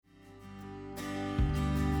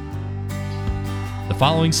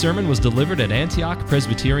following sermon was delivered at Antioch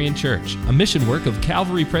Presbyterian Church, a mission work of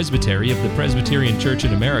Calvary Presbytery of the Presbyterian Church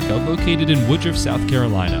in America located in Woodruff, South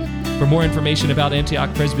Carolina. For more information about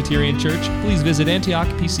Antioch Presbyterian Church, please visit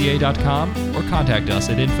antiochpca.com or contact us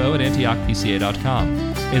at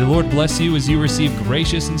info@antiochpca.com. May the Lord bless you as you receive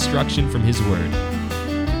gracious instruction from His Word.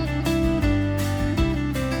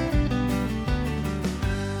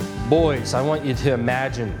 Boys, I want you to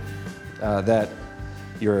imagine that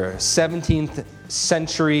you're a 17th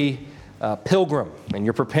century pilgrim, and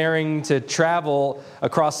you're preparing to travel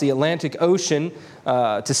across the Atlantic Ocean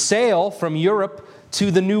to sail from Europe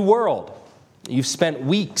to the New World. You've spent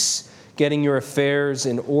weeks getting your affairs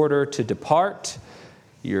in order to depart.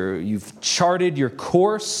 You've charted your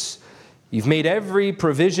course. You've made every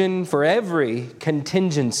provision for every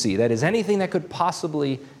contingency, that is, anything that could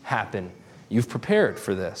possibly happen. You've prepared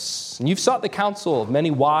for this, and you've sought the counsel of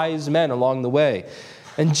many wise men along the way.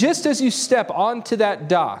 And just as you step onto that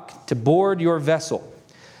dock to board your vessel,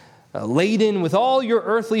 laden with all your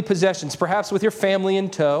earthly possessions, perhaps with your family in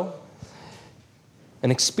tow,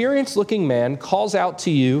 an experienced-looking man calls out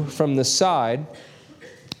to you from the side,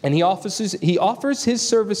 and he offers his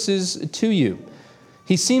services to you.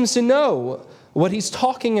 He seems to know what he's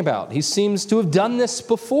talking about. He seems to have done this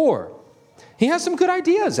before. He has some good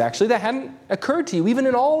ideas, actually, that hadn't occurred to you, even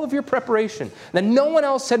in all of your preparation, that no one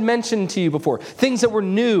else had mentioned to you before. Things that were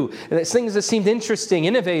new, things that seemed interesting,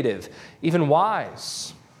 innovative, even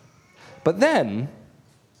wise. But then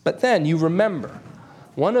you remember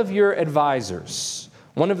one of your advisors,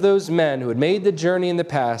 one of those men who had made the journey in the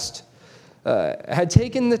past, had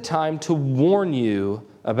taken the time to warn you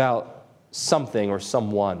about something or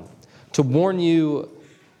someone, to warn you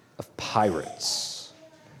of pirates.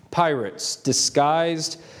 Pirates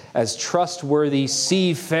disguised as trustworthy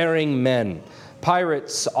seafaring men.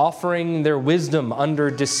 Pirates offering their wisdom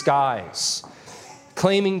under disguise,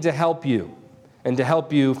 claiming to help you and to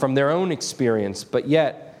help you from their own experience, but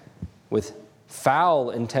yet with foul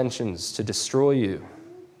intentions to destroy you,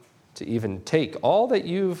 to even take all that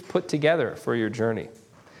you've put together for your journey.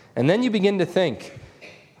 And then you begin to think,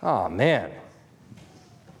 oh man,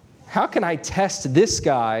 how can I test this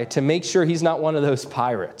guy to make sure he's not one of those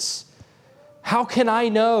pirates? How can I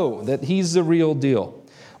know that he's the real deal?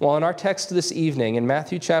 Well, in our text this evening, in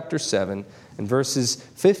Matthew chapter 7, in verses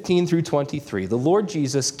 15 through 23, the Lord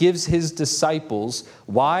Jesus gives his disciples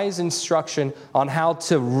wise instruction on how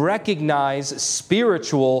to recognize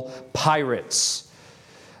spiritual pirates,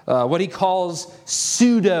 what he calls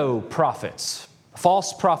pseudo-prophets,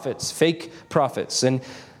 false prophets, fake prophets. And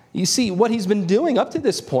you see, what he's been doing up to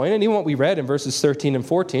this point, and even what we read in verses 13 and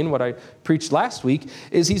 14, what I preached last week,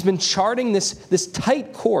 is he's been charting this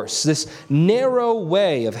tight course, this narrow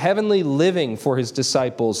way of heavenly living for his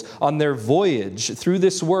disciples on their voyage through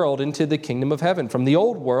this world into the kingdom of heaven, from the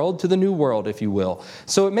old world to the new world, if you will.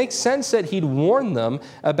 So it makes sense that he'd warn them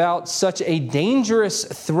about such a dangerous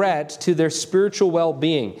threat to their spiritual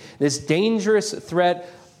well-being, this dangerous threat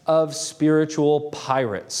of spiritual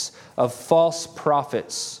pirates, of false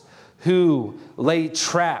prophets, who lay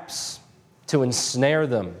traps to ensnare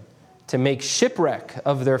them, to make shipwreck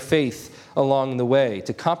of their faith along the way,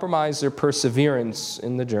 to compromise their perseverance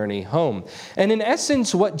in the journey home. And in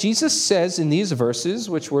essence, what Jesus says in these verses,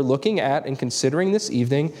 which we're looking at and considering this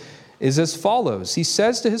evening, is as follows. He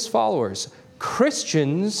says to his followers,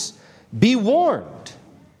 Christians, be warned.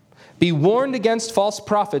 Be warned against false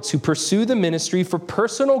prophets who pursue the ministry for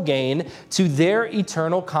personal gain to their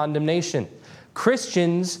eternal condemnation.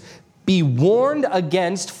 Christians, be warned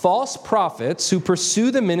against false prophets who pursue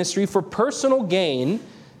the ministry for personal gain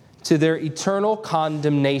to their eternal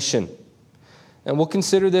condemnation. And we'll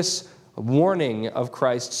consider this warning of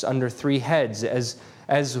Christ's under three heads as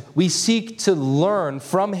we seek to learn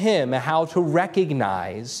from him how to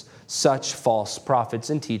recognize such false prophets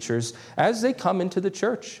and teachers as they come into the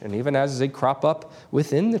church and even as they crop up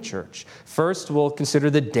within the church. First, we'll consider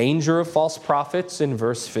the danger of false prophets in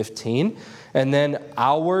verse 15, and then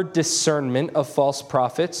our discernment of false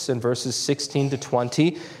prophets in verses 16 to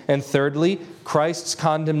 20, and thirdly, Christ's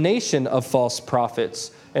condemnation of false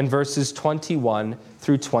prophets in verses 21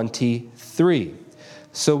 through 23.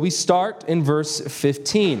 So we start in verse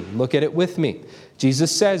 15. Look at it with me.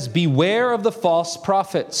 Jesus says, beware of the false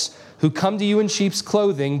prophets who come to you in sheep's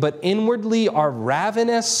clothing, but inwardly are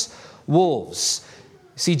ravenous wolves.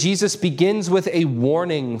 See, Jesus begins with a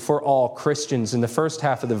warning for all Christians in the first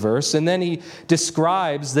half of the verse, and then he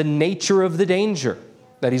describes the nature of the danger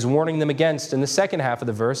that he's warning them against in the second half of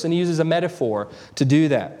the verse, and he uses a metaphor to do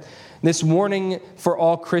that. This warning for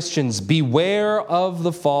all Christians, beware of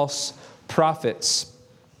the false prophets.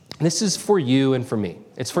 This is for you and for me.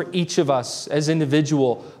 It's for each of us as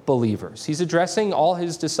individual believers. He's addressing all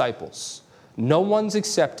his disciples. No one's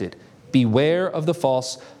accepted. Beware of the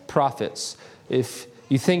false prophets. If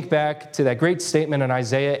you think back to that great statement in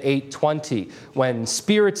Isaiah 8:20, when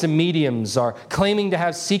spirits and mediums are claiming to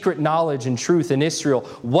have secret knowledge and truth in Israel,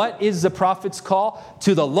 what is the prophet's call?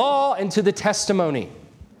 To the law and to the testimony.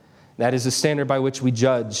 That is the standard by which we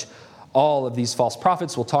judge all of these false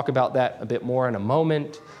prophets. We'll talk about that a bit more in a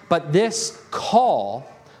moment. But this call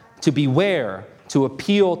to beware, to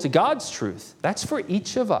appeal to God's truth, that's for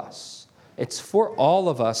each of us. It's for all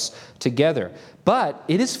of us together. But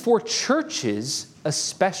it is for churches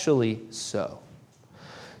especially so.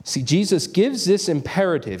 See, Jesus gives this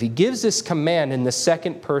imperative. He gives this command in the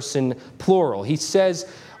second person plural. He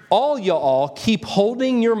says, all y'all keep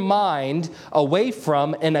holding your mind away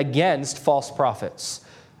from and against false prophets.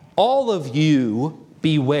 All of you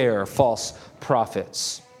beware false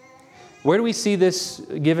prophets. Where do we see this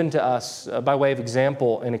given to us by way of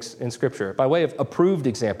example in Scripture? By way of approved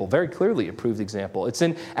example, very clearly approved example. It's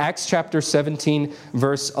in Acts chapter 17,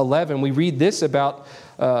 verse 11. We read this about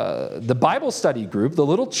the Bible study group, the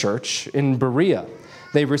little church in Berea.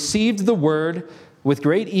 They received the word with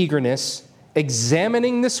great eagerness,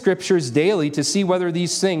 examining the Scriptures daily to see whether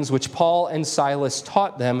these things which Paul and Silas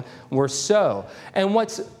taught them were so. And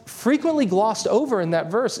what's frequently glossed over in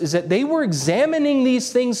that verse is that they were examining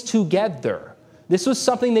these things together. This was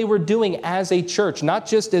something they were doing as a church, not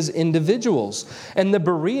just as individuals. And the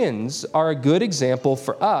Bereans are a good example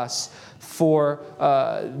for us for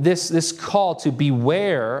this call to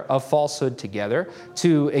beware of falsehood together,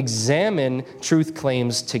 to examine truth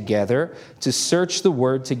claims together, to search the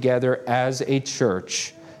word together as a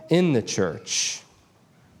church, in the church.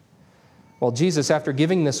 Well, Jesus, after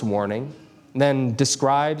giving this warning, then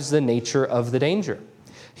describes the nature of the danger.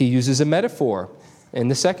 He uses a metaphor in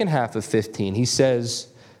the second half of 15. He says,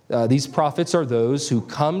 these prophets are those who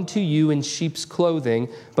come to you in sheep's clothing,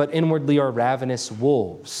 but inwardly are ravenous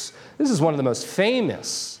wolves. This is one of the most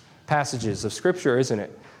famous passages of Scripture, isn't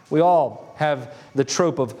it? We all have the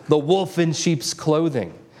trope of the wolf in sheep's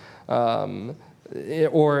clothing.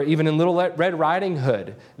 Or even in Little Red Riding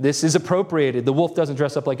Hood, this is appropriated. The wolf doesn't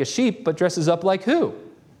dress up like a sheep, but dresses up like who?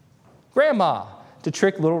 Grandma, to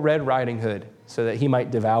trick Little Red Riding Hood so that he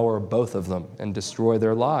might devour both of them and destroy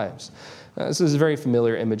their lives. This is a very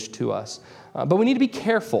familiar image to us. But we need to be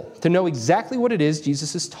careful to know exactly what it is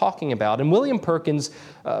Jesus is talking about. And William Perkins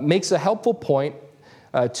makes a helpful point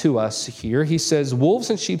to us here. He says, wolves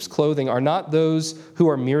in sheep's clothing are not those who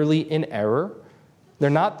are merely in error. They're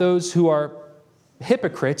not those who are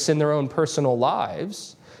hypocrites in their own personal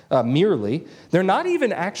lives, merely. They're not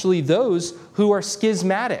even actually those who are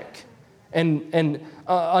schismatic and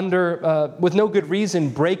with no good reason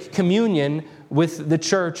break communion with the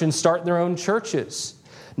church and start their own churches.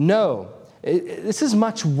 No, this is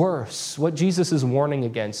much worse, what Jesus is warning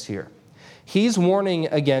against here. He's warning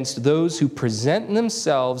against those who present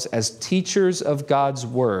themselves as teachers of God's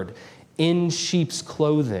word in sheep's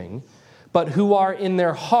clothing, but who are in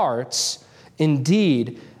their hearts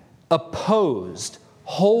indeed opposed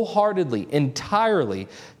wholeheartedly, entirely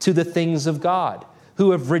to the things of God,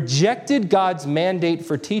 who have rejected God's mandate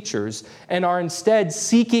for teachers and are instead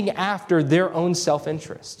seeking after their own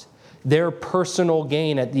self-interest, their personal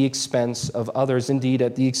gain at the expense of others, indeed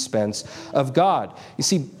at the expense of God. You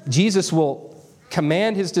see, Jesus will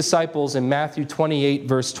command his disciples in Matthew 28,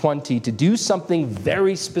 verse 20, to do something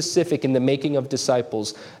very specific in the making of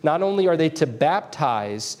disciples. Not only are they to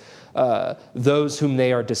baptize those whom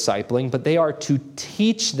they are discipling, but they are to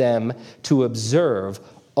teach them to observe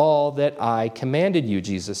all that I commanded you,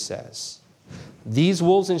 Jesus says. These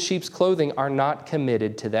wolves in sheep's clothing are not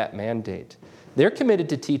committed to that mandate. They're committed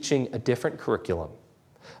to teaching a different curriculum,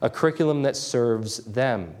 a curriculum that serves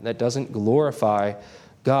them, that doesn't glorify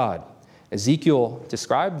God. Ezekiel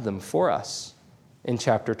described them for us in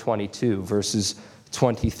chapter 22, verses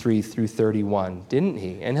 23 through 31, didn't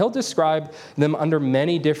he? And he'll describe them under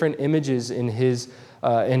many different images in his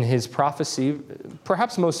prophecy,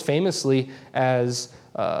 perhaps most famously as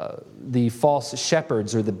the false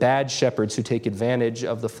shepherds or the bad shepherds who take advantage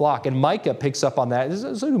of the flock. And Micah picks up on that.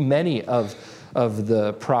 So do many of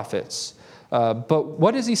the prophets. But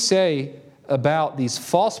what does he say about these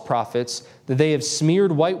false prophets? That they have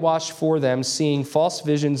smeared whitewash for them, seeing false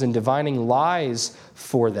visions and divining lies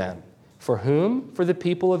for them. For whom? For the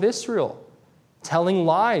people of Israel. Telling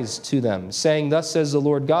lies to them, saying, thus says the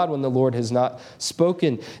Lord God, when the Lord has not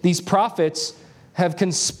spoken. These prophets, have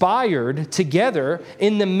conspired together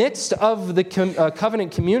in the midst of the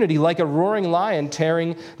covenant community like a roaring lion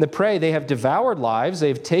tearing the prey. They have devoured lives. They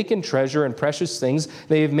have taken treasure and precious things.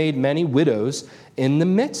 They have made many widows in the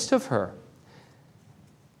midst of her.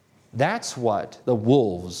 That's what the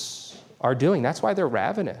wolves are doing. That's why they're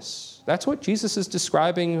ravenous. That's what Jesus is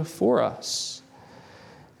describing for us.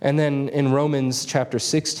 And then in Romans chapter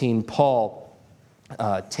 16, Paul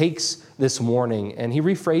takes this warning and he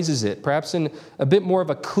rephrases it, perhaps in a bit more of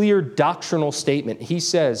a clear doctrinal statement. He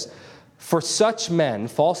says, "For such men,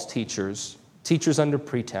 false teachers, teachers under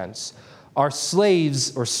pretense, are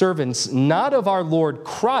slaves or servants not of our Lord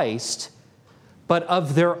Christ, but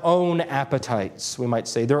of their own appetites," we might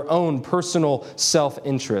say, their own personal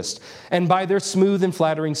self-interest. "And by their smooth and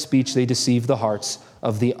flattering speech, they deceive the hearts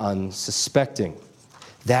of the unsuspecting."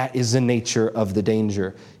 That is the nature of the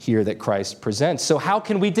danger here that Christ presents. So how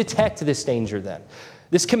can we detect this danger then?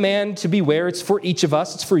 This command to beware, it's for each of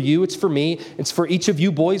us. It's for you. It's for me. It's for each of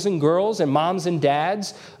you boys and girls and moms and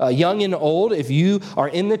dads, young and old. If you are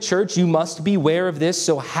in the church, you must beware of this.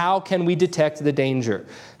 So how can we detect the danger?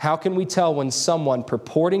 How can we tell when someone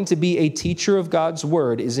purporting to be a teacher of God's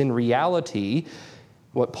word is in reality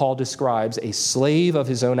what Paul describes, a slave of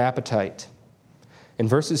his own appetite? In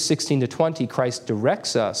verses 16 to 20, Christ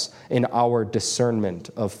directs us in our discernment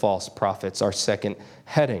of false prophets, our second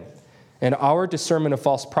heading. And our discernment of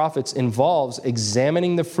false prophets involves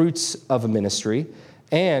examining the fruits of a ministry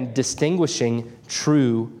and distinguishing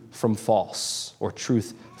true from false, or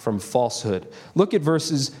truth from falsehood. Look at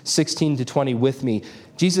verses 16 to 20 with me.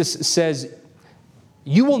 Jesus says,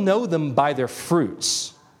 "You will know them by their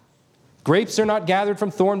fruits. Grapes are not gathered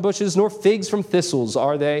from thorn bushes, nor figs from thistles,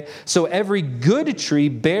 are they? So every good tree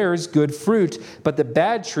bears good fruit, but the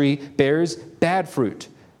bad tree bears bad fruit.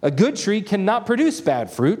 A good tree cannot produce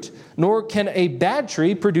bad fruit, nor can a bad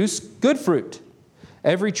tree produce good fruit.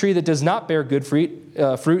 Every tree that does not bear good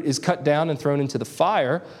fruit is cut down and thrown into the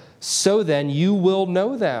fire. So then you will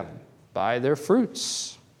know them by their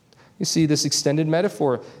fruits." You see this extended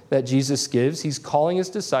metaphor that Jesus gives. He's calling his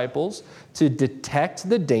disciples to detect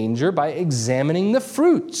the danger by examining the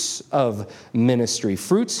fruits of ministry.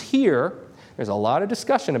 Fruits here, there's a lot of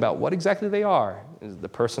discussion about what exactly they are. Is it the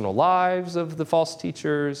personal lives of the false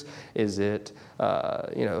teachers? Is it,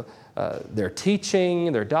 their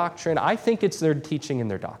teaching, their doctrine? I think it's their teaching and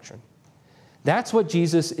their doctrine. That's what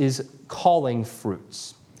Jesus is calling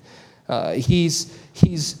fruits. He's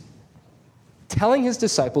telling his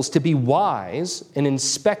disciples to be wise in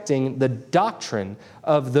inspecting the doctrine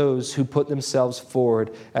of those who put themselves forward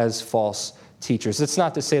as false teachers. It's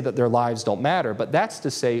not to say that their lives don't matter, but that's to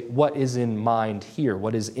say what is in mind here,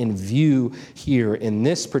 what is in view here in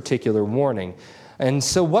this particular warning. And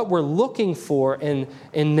so what we're looking for in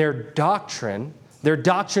their doctrine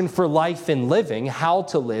for life and living, how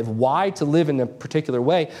to live, why to live in a particular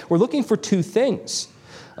way, we're looking for two things.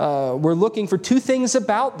 We're looking for two things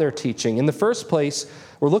about their teaching. In the first place,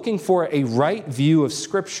 we're looking for a right view of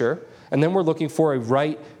Scripture, and then we're looking for a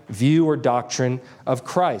right view or doctrine of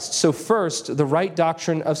Christ. So first, the right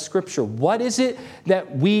doctrine of Scripture. What is it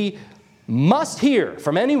that we must hear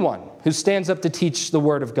from anyone who stands up to teach the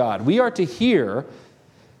Word of God? We are to hear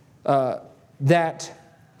that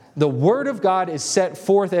the Word of God is set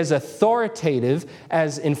forth as authoritative,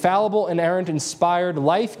 as infallible, inerrant, inspired,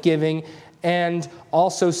 life-giving, and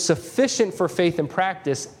also sufficient for faith and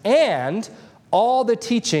practice, and all the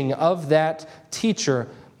teaching of that teacher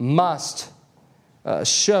must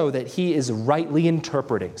show that he is rightly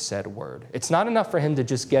interpreting said word. It's not enough for him to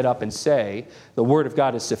just get up and say the Word of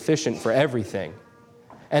God is sufficient for everything,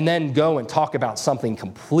 and then go and talk about something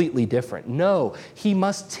completely different. No, he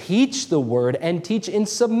must teach the Word and teach in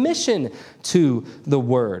submission to the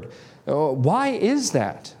Word. Why is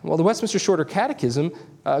that? Well, the Westminster Shorter Catechism,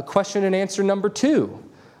 question and answer number 2.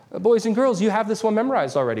 Boys and girls, you have this one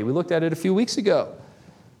memorized already. We looked at it a few weeks ago.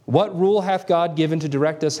 What rule hath God given to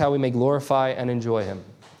direct us how we may glorify and enjoy him?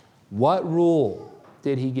 What rule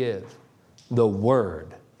did he give? The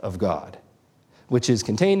Word of God, which is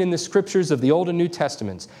contained in the Scriptures of the Old and New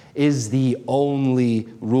Testaments, is the only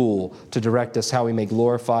rule to direct us how we may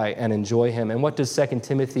glorify and enjoy him. And what does 2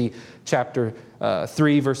 Timothy chapter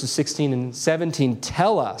 3, verses 16 and 17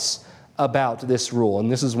 tell us about this rule?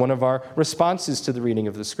 And this is one of our responses to the reading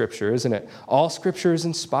of the Scripture, isn't it? All Scripture is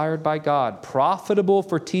inspired by God, profitable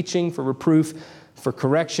for teaching, for reproof, for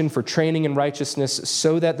correction, for training in righteousness,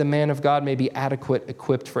 so that the man of God may be adequate,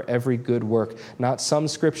 equipped for every good work. Not some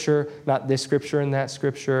Scripture, not this Scripture and that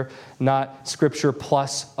Scripture, not Scripture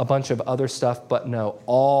plus a bunch of other stuff, but no,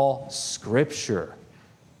 all Scripture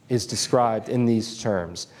is described in these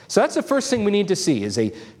terms. So that's the first thing we need to see, is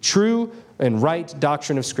a true and right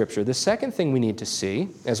doctrine of Scripture. The second thing we need to see,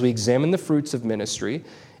 as we examine the fruits of ministry,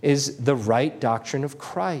 is the right doctrine of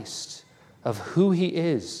Christ, of who he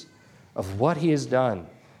is, of what he has done,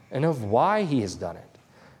 and of why he has done it.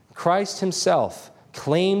 Christ himself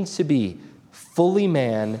claimed to be fully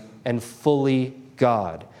man and fully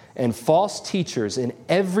God. And false teachers in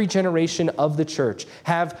every generation of the church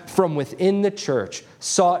have, from within the church,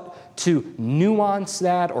 sought to nuance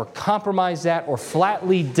that or compromise that or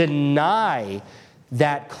flatly deny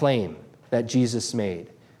that claim that Jesus made,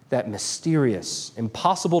 that mysterious,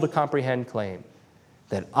 impossible to comprehend claim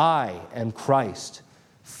that I am Christ,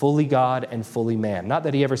 fully God and fully man. Not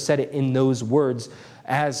that he ever said it in those words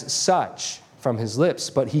as such from his lips,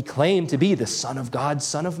 but he claimed to be the Son of God,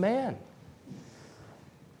 Son of man.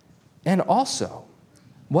 And also,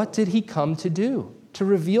 what did he come to do? To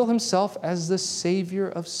reveal himself as the Savior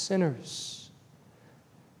of sinners.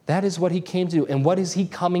 That is what he came to do. And what is he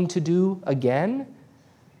coming to do again?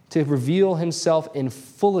 To reveal himself in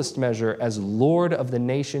fullest measure as Lord of the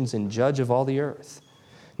nations and Judge of all the earth.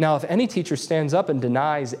 Now, if any teacher stands up and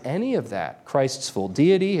denies any of that, Christ's full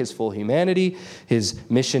deity, his full humanity, his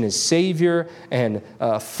mission as Savior, and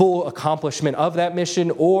full accomplishment of that mission,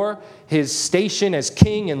 or his station as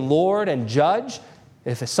King and Lord and Judge,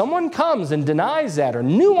 if someone comes and denies that or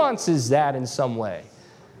nuances that in some way,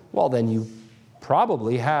 well, then you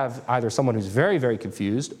probably have either someone who's very, very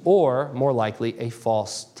confused, or more likely a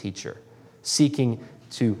false teacher seeking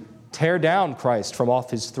to tear down Christ from off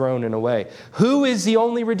his throne in a way. Who is the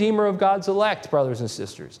only Redeemer of God's elect, brothers and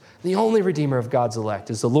sisters? The only Redeemer of God's elect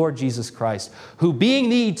is the Lord Jesus Christ, who being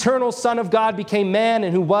the eternal Son of God became man,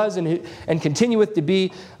 and who was and continueth to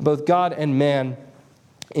be both God and man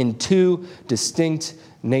in two distinct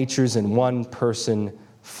natures in one person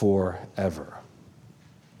forever.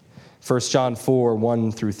 1 John 4,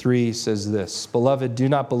 1 through 3 says this, Beloved, do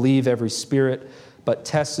not believe every spirit, but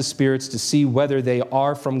test the spirits to see whether they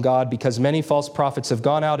are from God, because many false prophets have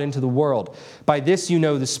gone out into the world. By this you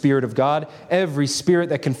know the Spirit of God. Every spirit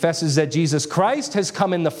that confesses that Jesus Christ has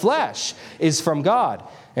come in the flesh is from God.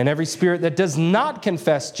 And every spirit that does not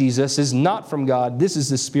confess Jesus is not from God. This is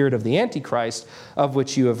the spirit of the Antichrist, of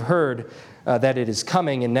which you have heard that it is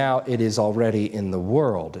coming, and now it is already in the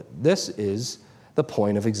world. This is the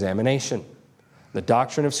point of examination. The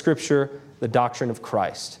doctrine of Scripture, the doctrine of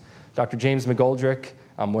Christ. Dr. James McGoldrick,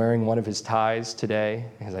 I'm wearing one of his ties today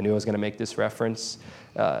because I knew I was going to make this reference,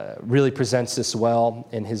 really presents this well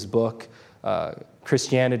in his book,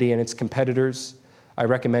 Christianity and Its Competitors. I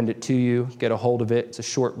recommend it to you. Get a hold of it. It's a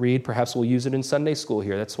short read. Perhaps we'll use it in Sunday school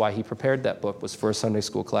here. That's why he prepared that book, was for a Sunday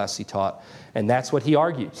school class he taught. And that's what he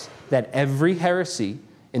argues, that every heresy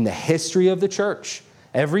in the history of the church,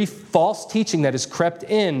 every false teaching that has crept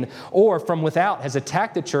in or from without has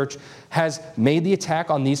attacked the church has made the attack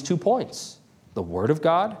on these 2 points, the Word of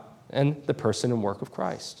God and the person and work of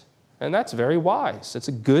Christ. And that's very wise. It's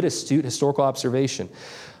a good, astute historical observation.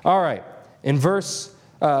 All right, in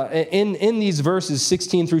these verses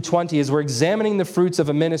 16 through 20, as we're examining the fruits of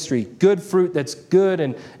a ministry, good fruit that's good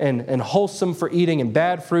and wholesome for eating, and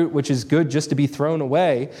bad fruit which is good just to be thrown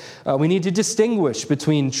away, we need to distinguish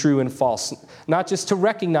between true and false, not just to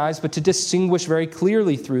recognize, but to distinguish very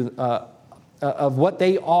clearly through of what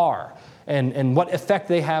they are and what effect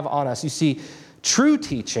they have on us. You see, true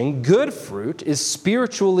teaching, good fruit, is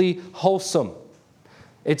spiritually wholesome.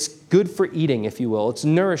 It's good for eating, if you will. It's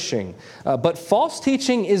nourishing. But false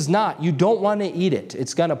teaching is not. You don't want to eat it.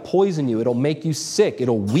 It's going to poison you. It'll make you sick.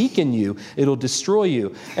 It'll weaken you. It'll destroy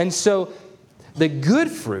you. And so the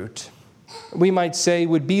good fruit, we might say,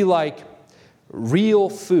 would be like real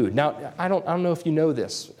food. Now, I don't know if you know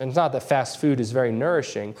this, and it's not that fast food is very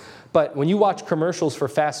nourishing, but when you watch commercials for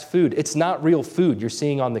fast food, it's not real food you're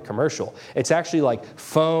seeing on the commercial. It's actually like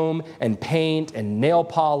foam and paint and nail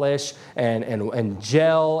polish and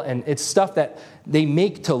gel, and it's stuff that they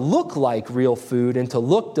make to look like real food and to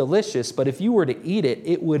look delicious, but if you were to eat it,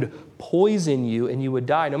 it would poison you and you would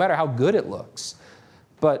die, no matter how good it looks.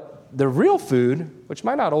 But the real food, which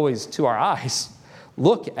might not always to our eyes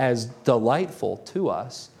look as delightful to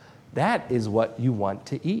us, that is what you want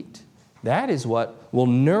to eat. That is what will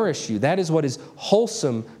nourish you. That is what is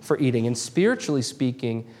wholesome for eating. And spiritually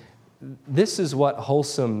speaking, this is what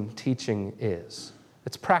wholesome teaching is.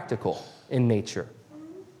 It's practical in nature.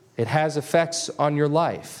 It has effects on your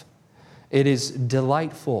life. It is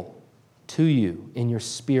delightful to you in your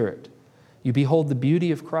spirit. You behold the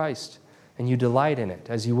beauty of Christ and you delight in it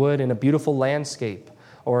as you would in a beautiful landscape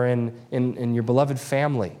or in your beloved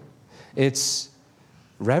family. It's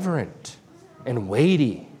reverent and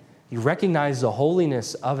weighty You recognize the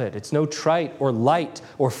holiness of it. It's no trite or light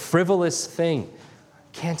or frivolous thing.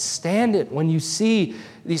 Can't stand it when you see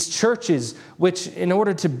these churches which, in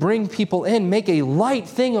order to bring people in, make a light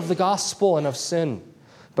thing of the gospel and of sin.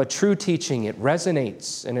 But true teaching, it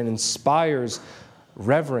resonates and it inspires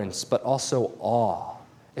reverence, but also awe.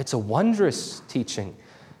 It's a wondrous teaching.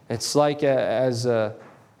 It's like, as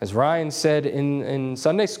Ryan said in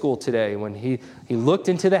Sunday school today, when he looked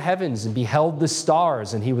into the heavens and beheld the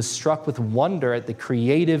stars, and he was struck with wonder at the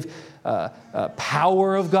creative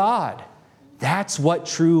power of God. That's what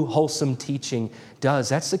true wholesome teaching does.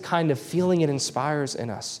 That's the kind of feeling it inspires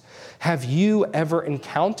in us. Have you ever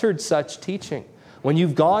encountered such teaching? When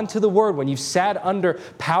you've gone to the Word, when you've sat under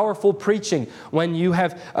powerful preaching, when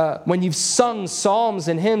you've sung psalms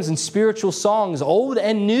and hymns and spiritual songs, old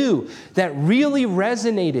and new, that really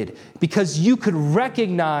resonated because you could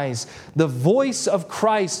recognize the voice of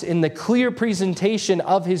Christ in the clear presentation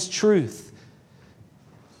of His truth.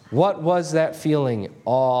 What was that feeling?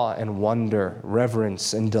 Awe and wonder,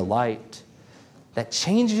 reverence and delight that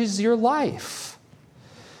changes your life.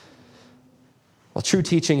 Well, true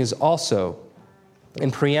teaching is also,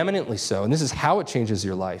 and preeminently so, and this is how it changes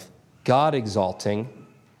your life, God exalting,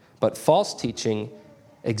 but false teaching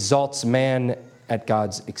exalts man at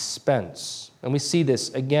God's expense. And we see this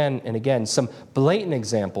again and again. Some blatant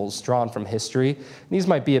examples drawn from history. These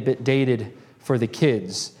might be a bit dated for the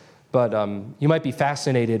kids, but you might be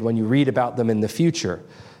fascinated when you read about them in the future.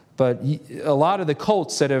 But a lot of the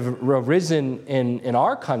cults that have arisen in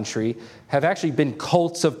our country have actually been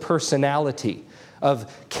cults of personality,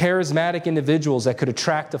 of charismatic individuals that could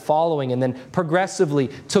attract a following and then progressively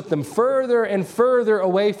took them further and further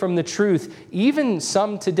away from the truth, even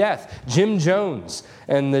some to death. Jim Jones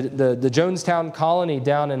and the Jonestown colony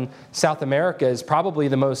down in South America is probably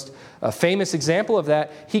the most famous example of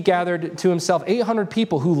that. He gathered to himself 800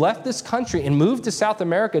 people who left this country and moved to South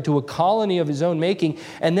America to a colony of his own making,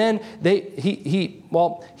 and then he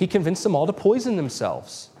convinced them all to poison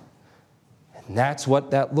themselves. And that's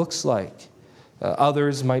what that looks like.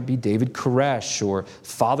 Others might be David Koresh or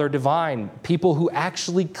Father Divine, people who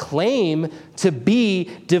actually claim to be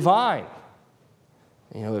divine.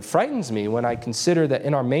 You know, it frightens me when I consider that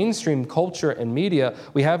in our mainstream culture and media,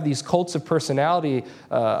 we have these cults of personality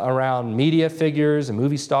around media figures and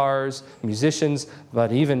movie stars, musicians,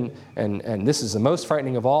 but even, and this is the most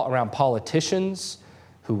frightening of all, around politicians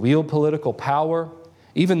who wield political power,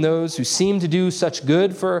 even those who seem to do such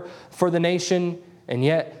good for the nation. And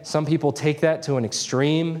yet, some people take that to an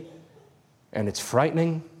extreme, and it's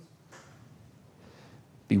frightening.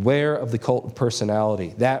 Beware of the cult of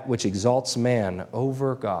personality, that which exalts man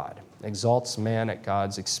over God, exalts man at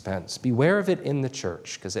God's expense. Beware of it in the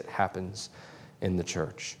church, because it happens in the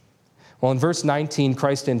church. Well, in verse 19,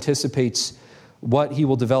 Christ anticipates what he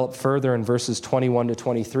will develop further in verses 21 to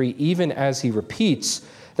 23, even as he repeats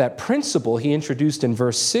that principle he introduced in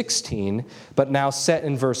verse 16, but now set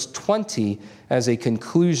in verse 20 as a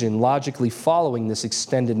conclusion, logically following this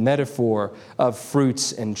extended metaphor of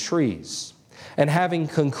fruits and trees. And having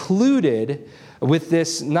concluded with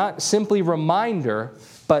this not simply reminder,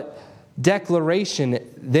 but declaration,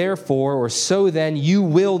 therefore, or so then, you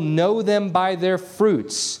will know them by their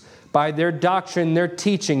fruits, by their doctrine, their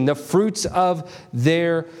teaching, the fruits of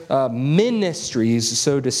their ministries,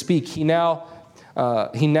 so to speak. He now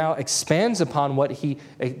expands upon what he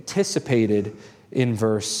anticipated in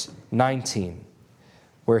verse 19,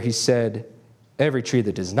 where he said, every tree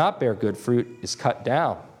that does not bear good fruit is cut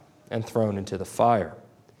down and thrown into the fire.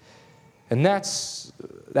 And that's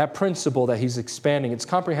that principle that he's expanding. It's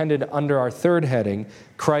comprehended under our third heading,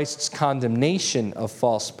 Christ's condemnation of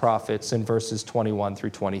false prophets, in verses 21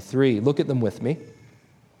 through 23. Look at them with me.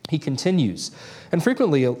 He continues, and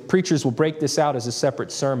frequently preachers will break this out as a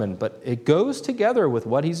separate sermon, but it goes together with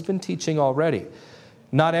what he's been teaching already.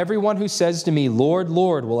 Not everyone who says to me, Lord,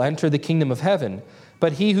 Lord, will enter the kingdom of heaven,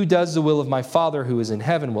 but he who does the will of my Father who is in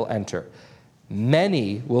heaven will enter.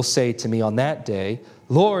 Many will say to me on that day,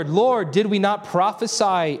 Lord, Lord, did we not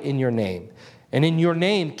prophesy in your name, and in your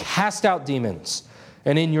name cast out demons,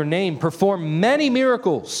 and in your name perform many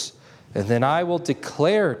miracles? And then I will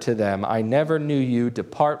declare to them, I never knew you.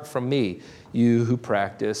 Depart from me, you who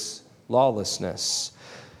practice lawlessness.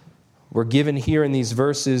 We're given here in these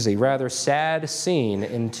verses a rather sad scene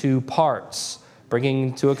in two parts,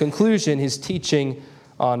 bringing to a conclusion his teaching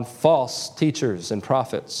on false teachers and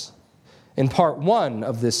prophets. In part one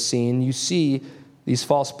of this scene, you see these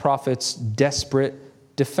false prophets'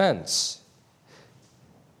 desperate defense.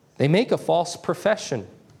 They make a false profession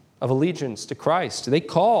of allegiance to Christ. They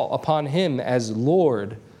call upon him as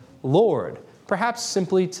Lord, Lord, perhaps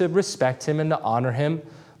simply to respect him and to honor him,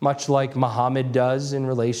 much like Muhammad does in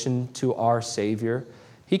relation to our Savior.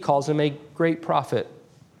 He calls him a great prophet,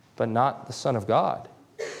 but not the Son of God.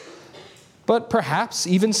 But perhaps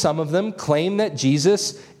even some of them claim that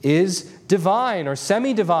Jesus is divine or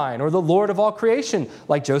semi-divine or the Lord of all creation,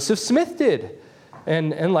 like Joseph Smith did,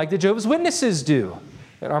 and like the Jehovah's Witnesses do.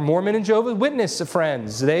 And our Mormon and Jehovah's Witness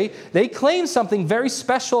friends, they claim something very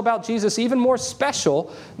special about Jesus, even more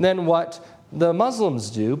special than what the Muslims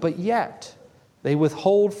do, but yet they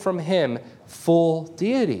withhold from him full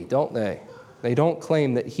deity, don't they? They don't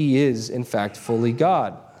claim that he is, in fact, fully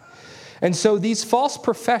God. And so these false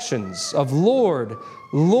professions of Lord,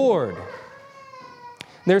 Lord,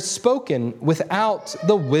 they're spoken without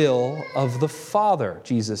the will of the Father,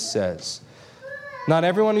 Jesus says. Not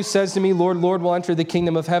everyone who says to me, Lord, Lord, will enter the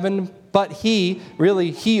kingdom of heaven, but he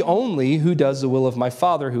only who does the will of my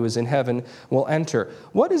Father who is in heaven will enter.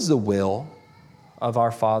 What is the will of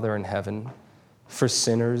our Father in heaven for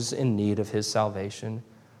sinners in need of his salvation?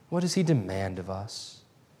 What does he demand of us?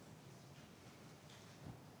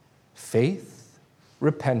 Faith,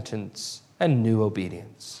 repentance, and new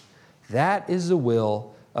obedience. That is the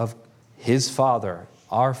will of his Father,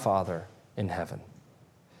 our Father in heaven.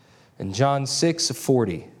 In John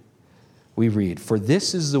 6:40, we read, "For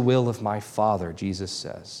this is the will of my Father," Jesus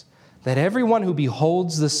says, "that everyone who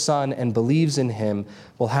beholds the Son and believes in him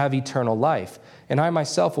will have eternal life, and I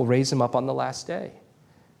myself will raise him up on the last day."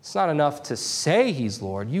 It's not enough to say he's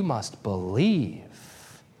Lord. You must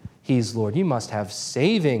believe he's Lord. You must have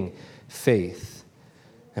saving faith.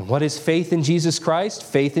 And what is faith in Jesus Christ?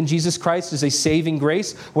 Faith in Jesus Christ is a saving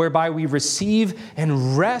grace whereby we receive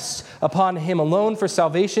and rest upon him alone for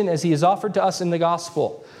salvation as he is offered to us in the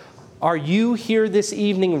gospel. Are you here this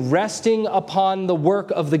evening resting upon the work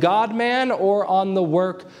of the God-man or on the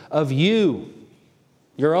work of you?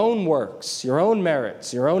 Your own works, your own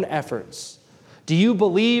merits, your own efforts. Do you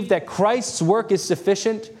believe that Christ's work is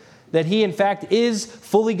sufficient, that he in fact is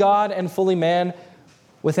fully God and fully man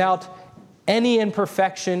without any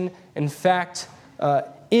imperfection, in fact,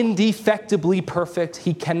 indefectibly perfect?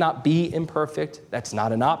 He cannot be imperfect. That's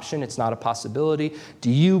not an option. It's not a possibility. Do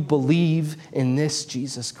you believe in this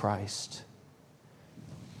Jesus Christ?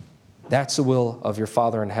 That's the will of your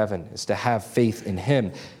Father in heaven, is to have faith in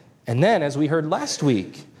him. And then, as we heard last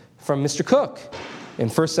week from Mr. Cook in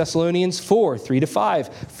 1 Thessalonians 4, 3-5,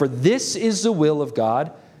 "For this is the will of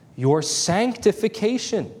God, your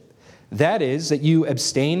sanctification. That is, that you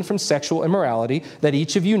abstain from sexual immorality, that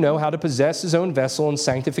each of you know how to possess his own vessel in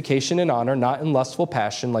sanctification and honor, not in lustful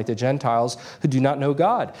passion like the Gentiles who do not know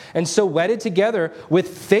God." And so wedded together with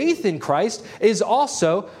faith in Christ is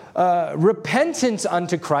also repentance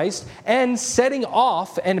unto Christ and setting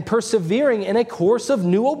off and persevering in a course of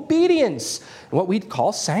new obedience, what we'd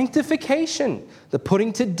call sanctification, the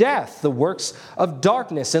putting to death the works of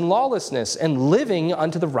darkness and lawlessness and living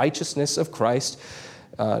unto the righteousness of Christ,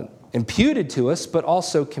 imputed to us, but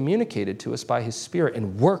also communicated to us by his Spirit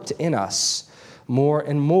and worked in us more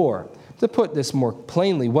and more. To put this more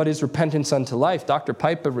plainly, what is repentance unto life? Dr.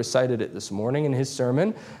 Piper recited it this morning in his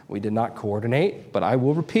sermon. We did not coordinate, but I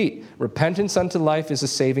will repeat. Repentance unto life is a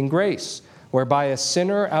saving grace, whereby a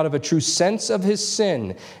sinner, out of a true sense of his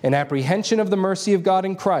sin and apprehension of the mercy of God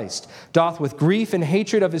in Christ, doth with grief and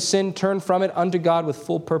hatred of his sin turn from it unto God with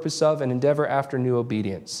full purpose of and endeavor after new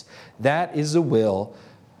obedience. That is the will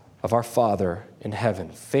of our Father in heaven.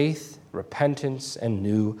 Faith, repentance, and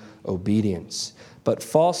new obedience. But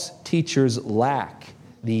false teachers lack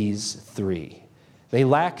these three. They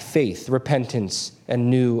lack faith, repentance,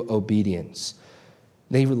 and new obedience.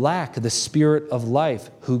 They lack the Spirit of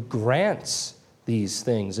life who grants these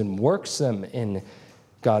things and works them in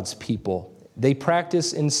God's people. They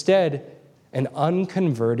practice instead an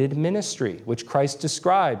unconverted ministry, which Christ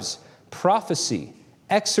describes: prophecy,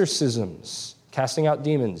 exorcisms, casting out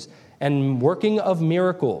demons, and working of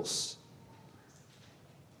miracles.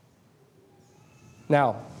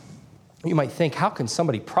 Now, you might think, how can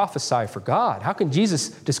somebody prophesy for God? How can Jesus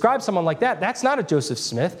describe someone like that? That's not a Joseph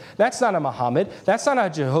Smith. That's not a Muhammad. That's not a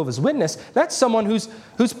Jehovah's Witness. That's someone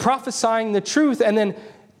who's prophesying the truth and then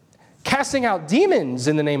casting out demons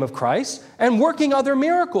in the name of Christ and working other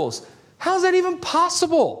miracles. How is that even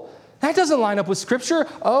possible? That doesn't line up with Scripture.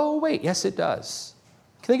 Oh, wait, yes, it does.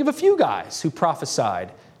 Think of a few guys who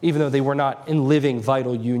prophesied, even though they were not in living,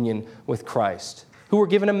 vital union with Christ, who were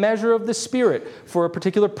given a measure of the Spirit for a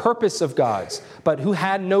particular purpose of God's, but who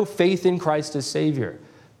had no faith in Christ as Savior.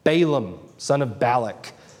 Balaam, son of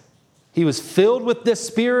Balak. He was filled with the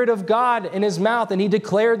Spirit of God in his mouth, and he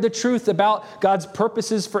declared the truth about God's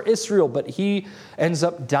purposes for Israel, but he ends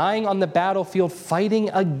up dying on the battlefield fighting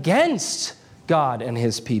against God and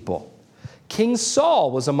his people. King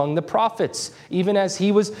Saul was among the prophets, even as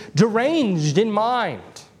he was deranged in mind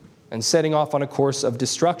and setting off on a course of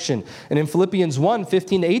destruction. And in Philippians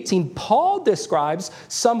 1:15-18, Paul describes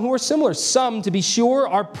some who are similar. Some, to be sure,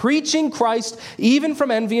 are preaching Christ even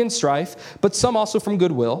from envy and strife, but some also from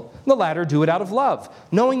goodwill. The latter do it out of love,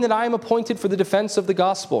 knowing that I am appointed for the defense of the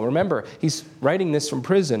gospel. Remember, he's writing this from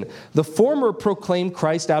prison. The former proclaim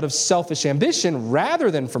Christ out of selfish ambition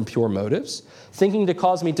rather than from pure motives, thinking to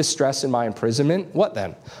cause me distress in my imprisonment. What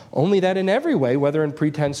then? Only that in every way, whether in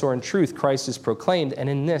pretense or in truth, Christ is proclaimed, and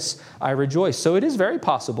in this I rejoice. So it is very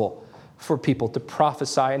possible for people to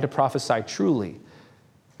prophesy and to prophesy truly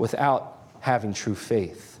without having true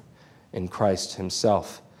faith in Christ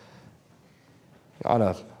himself. On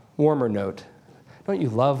a warmer note, don't you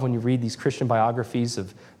love when you read these Christian biographies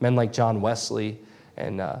of men like John Wesley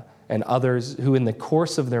and others who in the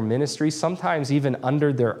course of their ministry, sometimes even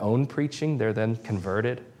under their own preaching, they're then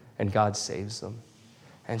converted and God saves them.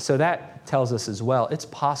 And so that tells us as well, it's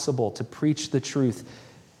possible to preach the truth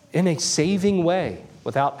in a saving way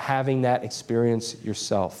without having that experience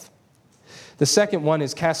yourself. The second one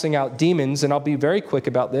is casting out demons, and I'll be very quick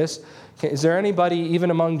about this. Is there anybody,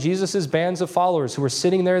 even among Jesus' bands of followers, who were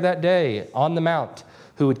sitting there that day on the mount,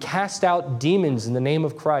 who would cast out demons in the name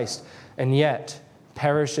of Christ and yet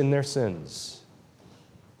perish in their sins?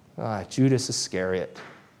 Judas Iscariot,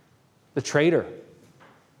 the traitor.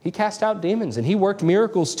 He cast out demons, and he worked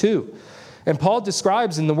miracles too. And Paul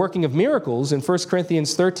describes in the working of miracles in 1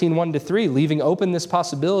 Corinthians 13, 1-3, leaving open this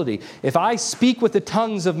possibility. If I speak with the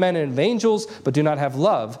tongues of men and of angels, but do not have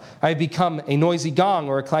love, I have become a noisy gong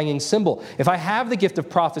or a clanging cymbal. If I have the gift of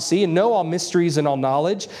prophecy and know all mysteries and all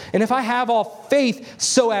knowledge, and if I have all faith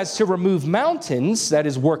so as to remove mountains, that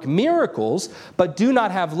is, work miracles, but do not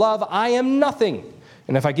have love, I am nothing.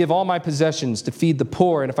 And if I give all my possessions to feed the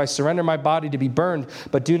poor, and if I surrender my body to be burned,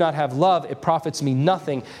 but do not have love, it profits me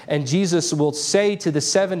nothing. And Jesus will say to the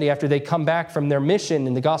 70 after they come back from their mission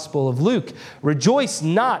in the Gospel of Luke, rejoice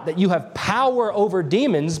not that you have power over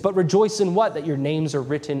demons, but rejoice in what? That your names are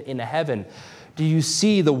written in heaven. Do you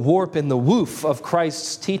see the warp and the woof of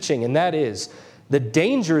Christ's teaching? And that is the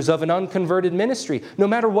dangers of an unconverted ministry. No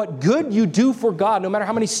matter what good you do for God, no matter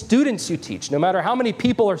how many students you teach, no matter how many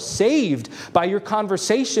people are saved by your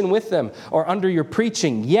conversation with them or under your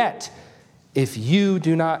preaching, yet if you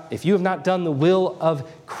have not done the will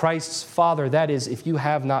of Christ's Father, that is, if you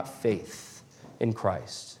have not faith in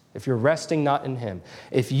Christ, if you're resting not in him,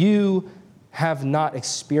 if you have not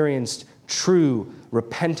experienced true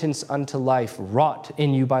repentance unto life wrought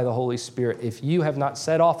in you by the Holy Spirit, if you have not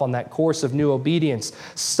set off on that course of new obedience,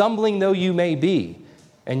 stumbling though you may be,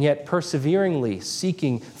 and yet perseveringly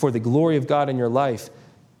seeking for the glory of God in your life,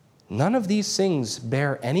 none of these things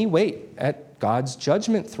bear any weight at God's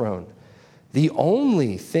judgment throne. The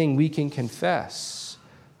only thing we can confess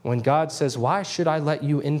when God says, why should I let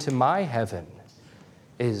you into my heaven,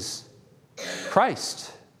 is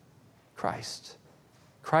Christ.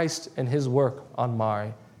 Christ and his work on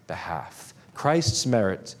my behalf. Christ's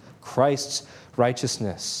merit, Christ's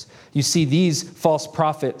righteousness. You see, these false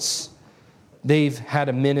prophets, they've had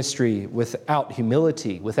a ministry without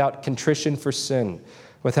humility, without contrition for sin,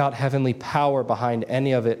 without heavenly power behind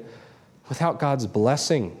any of it, without God's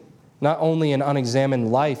blessing. Not only an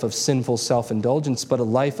unexamined life of sinful self-indulgence, but a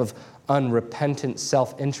life of unrepentant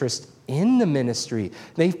self-interest in the ministry.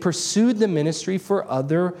 They've pursued the ministry for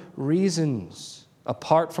other reasons,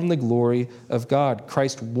 apart from the glory of God.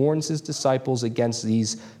 Christ warns his disciples against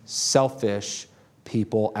these selfish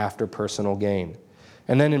people after personal gain.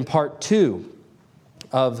 And then in part 2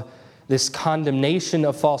 of this condemnation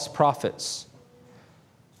of false prophets,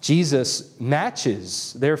 Jesus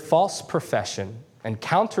matches their false profession and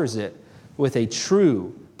counters it with a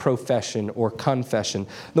true profession or confession.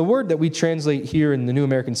 The word that we translate here in the New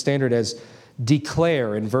American Standard as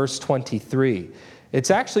declare in verse 23, it's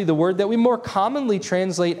actually the word that we more commonly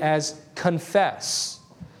translate as confess.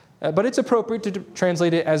 But it's appropriate to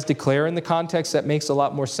translate it as declare in the context. That makes a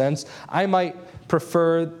lot more sense. I might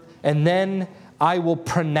prefer, and then I will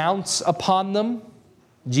pronounce upon them.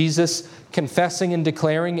 Jesus confessing and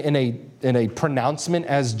declaring in a pronouncement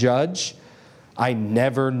as judge, I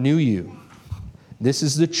never knew you. This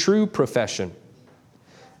is the true profession.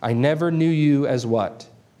 I never knew you as what?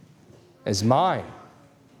 As mine,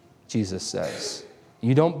 Jesus says.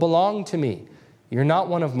 You don't belong to me. You're not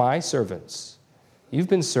one of my servants. You've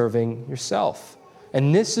been serving yourself.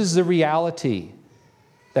 And this is the reality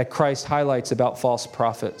that Christ highlights about false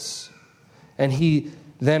prophets. And he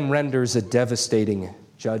then renders a devastating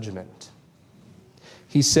judgment.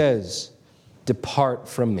 He says, depart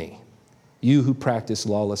from me, you who practice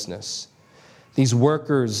lawlessness. These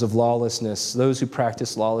workers of lawlessness, those who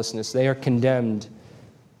practice lawlessness, they are condemned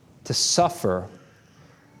to suffer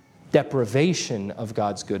deprivation of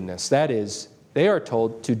God's goodness. That is, they are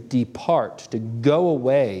told to depart, to go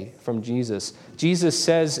away from Jesus. Jesus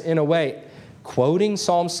says, in a way, quoting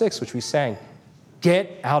Psalm 6, which we sang,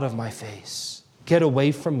 "Get out of my face. Get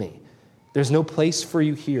away from me. There's no place for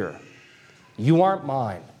you here. You aren't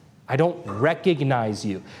mine. I don't recognize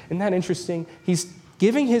you." Isn't that interesting? He's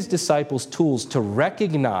giving his disciples tools to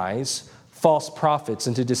recognize false prophets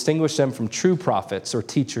and to distinguish them from true prophets or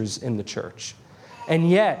teachers in the church. And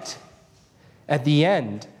yet, at the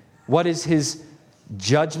end, what is his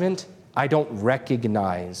judgment? I don't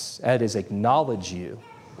recognize, that is, acknowledge you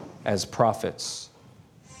as prophets.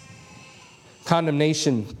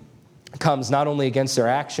 Condemnation comes not only against their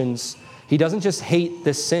actions. He doesn't just hate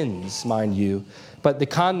the sins, mind you, but the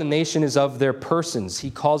condemnation is of their persons. He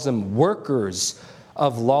calls them workers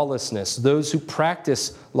of lawlessness, those who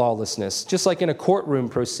practice lawlessness. Just like in a courtroom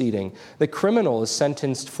proceeding, the criminal is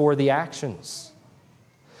sentenced for the actions.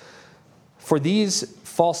 For these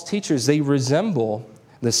false teachers, they resemble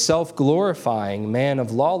the self-glorifying man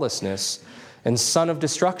of lawlessness and son of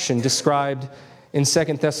destruction described in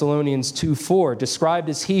 2 Thessalonians 2:4, described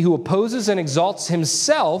as he who opposes and exalts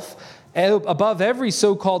himself above every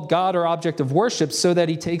so-called God or object of worship, so that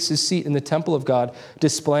he takes his seat in the temple of God,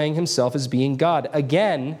 displaying himself as being God.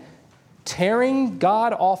 Again, tearing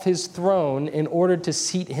God off his throne in order to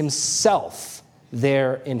seat himself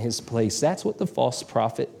there in his place. That's what the false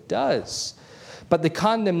prophet does. But the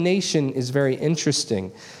condemnation is very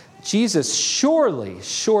interesting. Jesus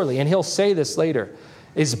surely, and he'll say this later,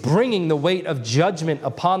 is bringing the weight of judgment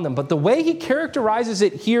upon them. But the way he characterizes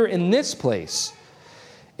it here in this place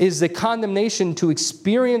is the condemnation to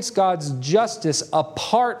experience God's justice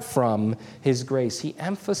apart from his grace. He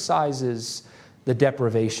emphasizes the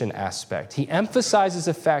deprivation aspect. He emphasizes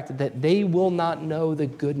the fact that they will not know the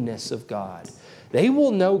goodness of God. They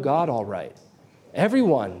will know God all right.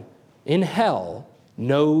 Everyone in hell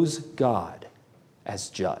knows God as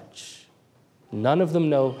judge. None of them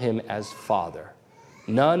know him as Father.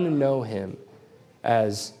 None know him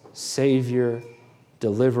as Savior,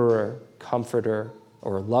 Deliverer, Comforter,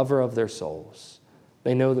 or lover of their souls.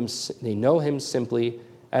 They know him simply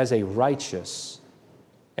as a righteous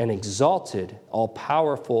and exalted,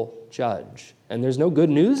 all-powerful judge. And there's no good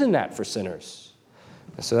news in that for sinners.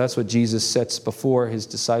 And so that's what Jesus sets before his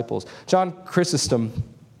disciples. John Chrysostom,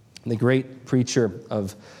 the great preacher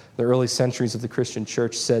of the early centuries of the Christian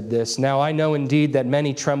church, said this: "Now I know indeed that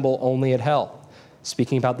many tremble only at hell,"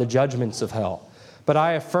 speaking about the judgments of hell. "But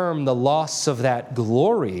I affirm the loss of that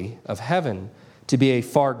glory of heaven to be a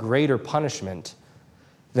far greater punishment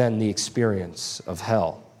than the experience of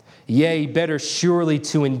hell. Yea, better surely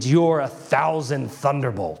to endure 1,000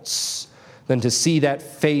 thunderbolts than to see that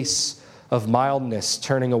face of mildness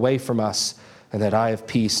turning away from us and that eye of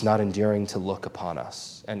peace not enduring to look upon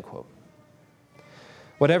us." End quote.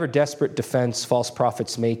 Whatever desperate defense false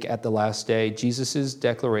prophets make at the last day, Jesus'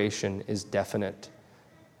 declaration is definite.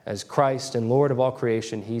 As Christ and Lord of all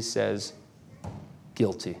creation, he says,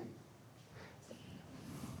 guilty.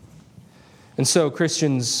 And so,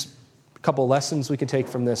 Christians, a couple lessons we can take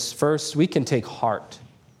from this. First, we can take heart.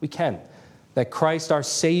 We can. That Christ, our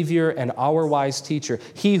Savior and our wise teacher,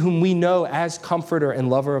 he whom we know as comforter and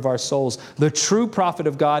lover of our souls, the true prophet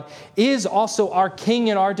of God, is also our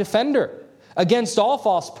king and our defender against all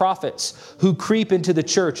false prophets who creep into the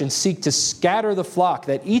church and seek to scatter the flock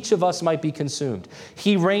that each of us might be consumed.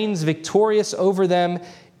 He reigns victorious over them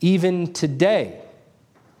even today.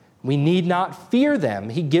 We need not fear them.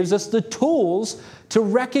 He gives us the tools to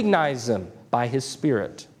recognize them by his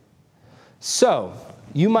Spirit. So,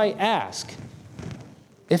 you might ask,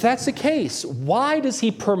 if that's the case, why does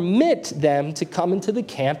he permit them to come into the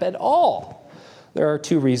camp at all? There are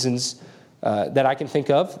two reasons that I can think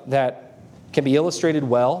of that can be illustrated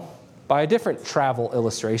well by a different travel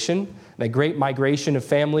illustration. The great migration of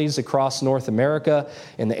families across North America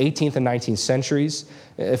in the 18th and 19th centuries.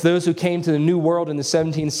 If those who came to the New World in the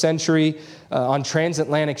 17th century on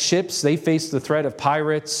transatlantic ships, they faced the threat of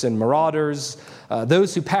pirates and marauders.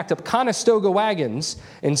 Those who packed up Conestoga wagons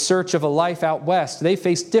in search of a life out west, they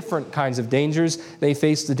faced different kinds of dangers. They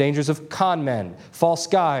faced the dangers of con men, false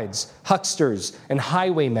guides, hucksters, and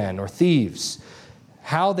highwaymen or thieves.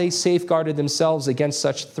 How they safeguarded themselves against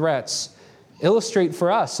such threats illustrate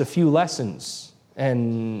for us a few lessons.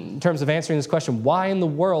 And in terms of answering this question, why in the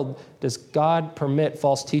world does God permit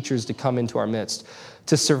false teachers to come into our midst?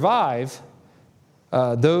 To survive,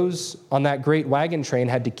 those on that great wagon train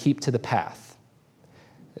had to keep to the path.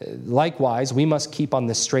 Likewise, we must keep on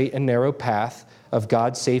the straight and narrow path of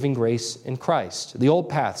God's saving grace in Christ, the old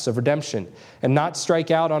paths of redemption, and not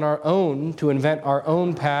strike out on our own to invent our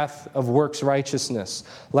own path of works righteousness,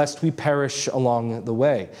 lest we perish along the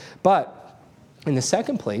way. But in the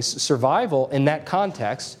second place, survival in that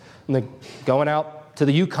context, going out to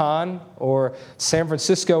the Yukon or San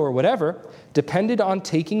Francisco or whatever, depended on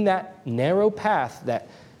taking that narrow path, that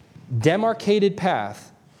demarcated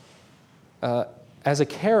path, as a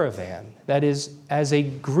caravan, that is, as a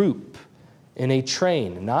group in a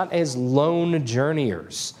train, not as lone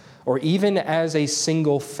journeyers or even as a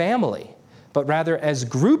single family, but rather as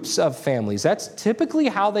groups of families. That's typically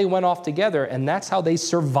how they went off together, and that's how they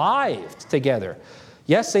survived together.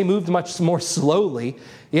 Yes, they moved much more slowly.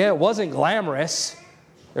 Yeah, it wasn't glamorous.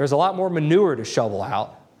 There was a lot more manure to shovel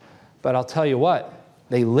out. But I'll tell you what,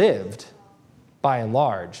 they lived by and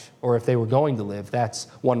large, or if they were going to live, that's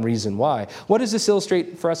one reason why. What does this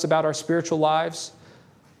illustrate for us about our spiritual lives?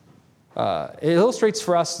 It illustrates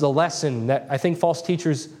for us the lesson that I think false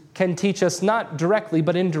teachers can teach us, not directly,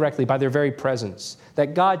 but indirectly by their very presence,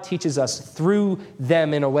 that God teaches us through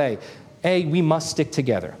them in a way. A, we must stick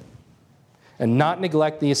together and not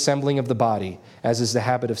neglect the assembling of the body, as is the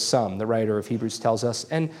habit of some, the writer of Hebrews tells us.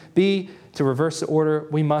 And B, to reverse the order,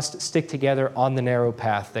 we must stick together on the narrow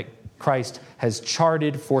path that Christ has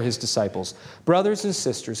charted for his disciples. Brothers and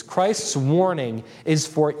sisters, Christ's warning is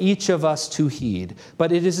for each of us to heed,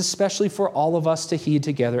 but it is especially for all of us to heed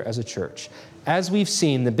together as a church. As we've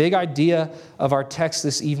seen, the big idea of our text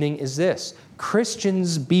this evening is this: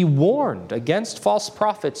 Christians, be warned against false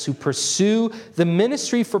prophets who pursue the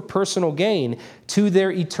ministry for personal gain to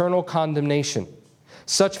their eternal condemnation.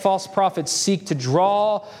 Such false prophets seek to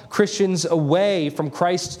draw Christians away from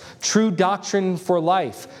Christ's true doctrine for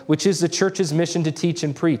life, which is the church's mission to teach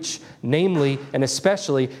and preach, namely and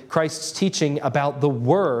especially Christ's teaching about the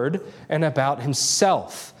Word and about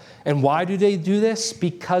himself. And why do they do this?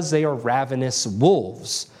 Because they are ravenous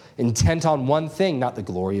wolves, intent on one thing, not the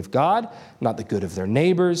glory of God, not the good of their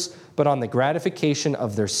neighbors, but on the gratification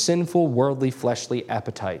of their sinful, worldly, fleshly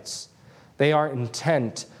appetites. They are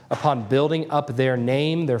intent upon building up their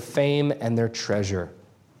name, their fame, and their treasure.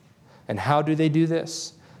 And how do they do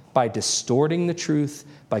this? By distorting the truth,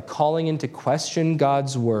 by calling into question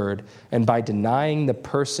God's word, and by denying the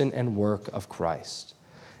person and work of Christ.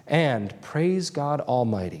 And praise God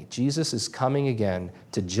Almighty, Jesus is coming again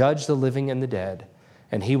to judge the living and the dead,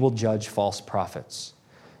 and he will judge false prophets.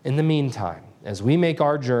 In the meantime, as we make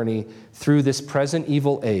our journey through this present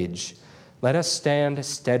evil age, let us stand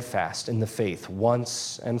steadfast in the faith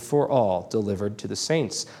once and for all delivered to the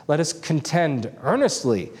saints. Let us contend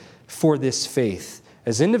earnestly for this faith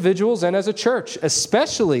as individuals and as a church,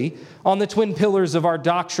 especially on the twin pillars of our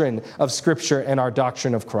doctrine of Scripture and our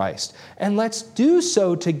doctrine of Christ. And let's do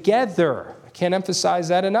so together. I can't emphasize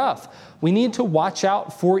that enough. We need to watch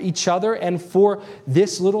out for each other and for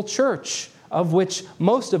this little church, of which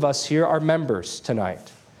most of us here are members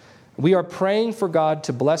tonight. We are praying for God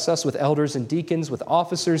to bless us with elders and deacons, with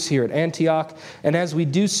officers here at Antioch. And as we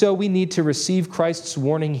do so, we need to receive Christ's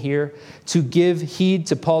warning here to give heed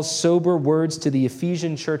to Paul's sober words to the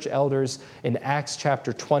Ephesian church elders in Acts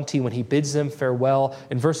chapter 20 when he bids them farewell.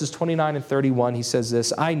 In verses 29 and 31, he says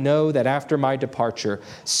this: I know that after my departure,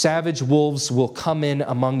 savage wolves will come in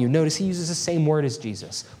among you. Notice he uses the same word as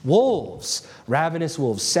Jesus. Wolves, ravenous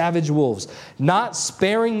wolves, savage wolves, not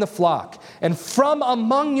sparing the flock. And from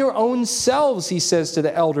among your own selves, he says to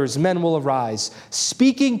the elders, men will arise,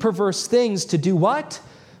 speaking perverse things to do what?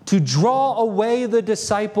 To draw away the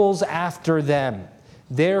disciples after them.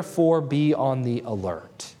 Therefore, be on the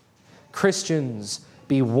alert. Christians,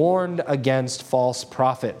 be warned against false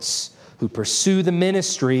prophets who pursue the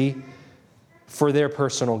ministry for their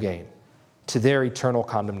personal gain, to their eternal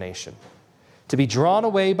condemnation. To be drawn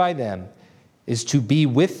away by them is to be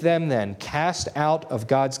with them then, cast out of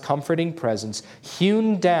God's comforting presence,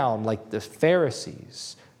 hewn down like the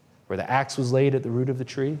Pharisees, where the axe was laid at the root of the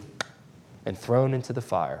tree, and thrown into the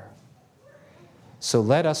fire. So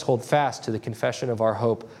let us hold fast to the confession of our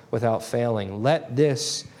hope without failing. Let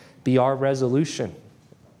this be our resolution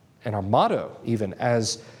and our motto, even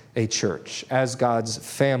as a church, as God's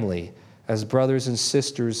family, as brothers and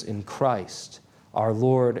sisters in Christ, our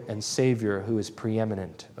Lord and Savior, who is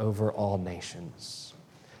preeminent over all nations.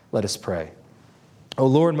 Let us pray. O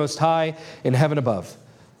Lord, most high in heaven above,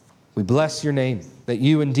 we bless your name, that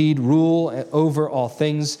you indeed rule over all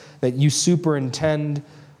things, that you superintend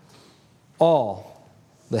all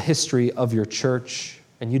the history of your church,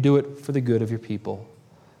 and you do it for the good of your people.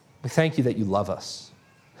 We thank you that you love us.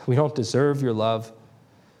 We don't deserve your love.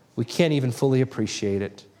 We can't even fully appreciate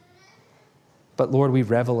it. But Lord, we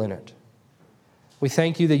revel in it. We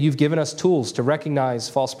thank you that you've given us tools to recognize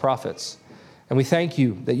false prophets. And we thank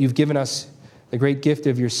you that you've given us the great gift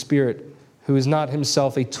of your Spirit, who is not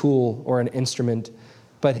himself a tool or an instrument,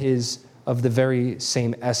 but is of the very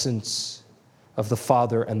same essence of the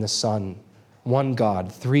Father and the Son, one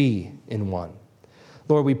God, three in one.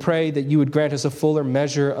 Lord, we pray that you would grant us a fuller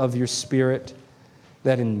measure of your Spirit,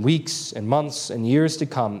 that in weeks and months and years to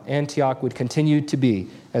come, Antioch would continue to be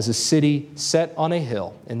as a city set on a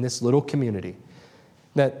hill in this little community,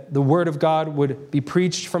 that the word of God would be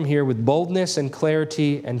preached from here with boldness and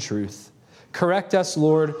clarity and truth. Correct us,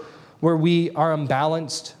 Lord, where we are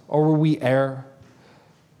unbalanced or where we err.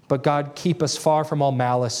 But God, keep us far from all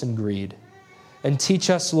malice and greed. And teach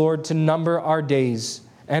us, Lord, to number our days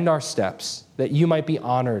and our steps, that you might be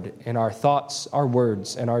honored in our thoughts, our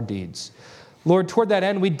words, and our deeds. Lord, toward that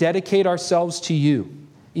end, we dedicate ourselves to you,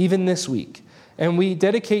 even this week. And we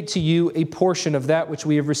dedicate to you a portion of that which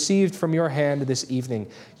we have received from your hand this evening.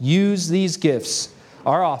 Use these gifts,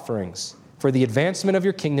 our offerings, for the advancement of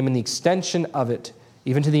your kingdom and the extension of it,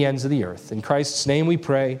 even to the ends of the earth. In Christ's name we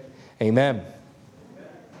pray, amen.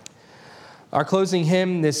 Our closing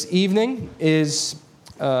hymn this evening plays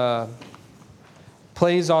on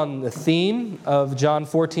the theme of John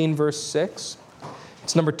 14, verse 6.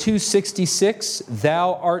 It's number 266,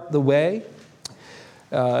 Thou Art the Way.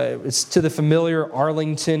 It's to the familiar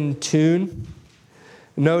Arlington tune.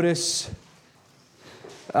 Notice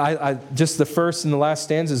just the first and the last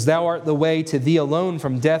stanzas. Thou art the way, to thee alone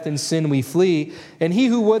from death and sin we flee. And he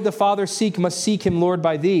who would the Father seek must seek him, Lord,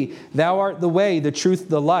 by thee. Thou art the way, the truth,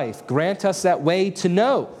 the life. Grant us that way to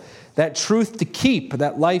know, that truth to keep,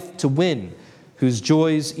 that life to win, whose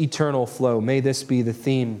joys eternal flow. May this be the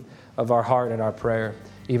theme of our heart and our prayer,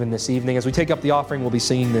 even this evening. As we take up the offering, we'll be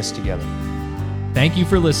singing this together. Thank you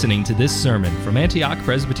for listening to this sermon from Antioch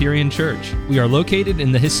Presbyterian Church. We are located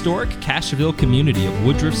in the historic Cashville community of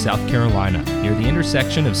Woodruff, South Carolina, near the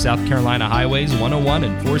intersection of South Carolina Highways 101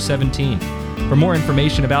 and 417. For more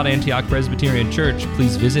information about Antioch Presbyterian Church,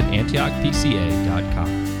 please visit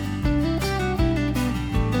antiochpca.com.